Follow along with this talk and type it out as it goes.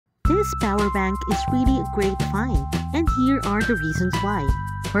This power bank is really a great find, and here are the reasons why.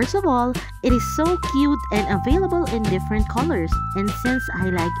 First of all, it is so cute and available in different colors, and since I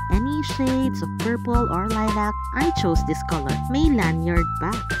like any shades of purple or lilac, I chose this color. May lanyard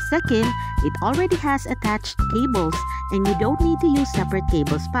back. Second, it already has attached cables and you don't need to use separate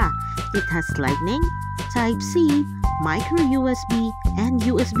cables pa. It has Lightning, Type-C, micro USB, and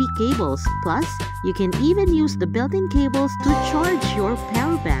USB cables. Plus, you can even use the built-in cables to charge your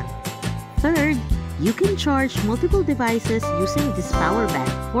power bank. Third, you can charge multiple devices using this power bank.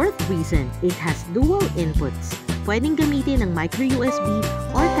 Fourth reason, it has dual inputs. Pwedeng gamitin ng micro USB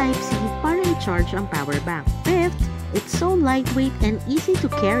or Type-C para i-charge ang power bank. Fifth, it's so lightweight and easy to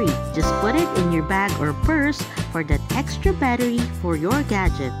carry. Just put it in your bag or purse for that extra battery for your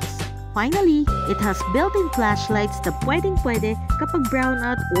gadgets. Finally, it has built-in flashlights na pwedeng-pwede kapag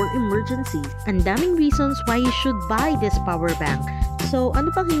brownout or emergency. Ang daming reasons why you should buy this power bank. So,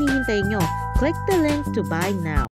 ano pang hinihintay nyo? Click the link to buy now.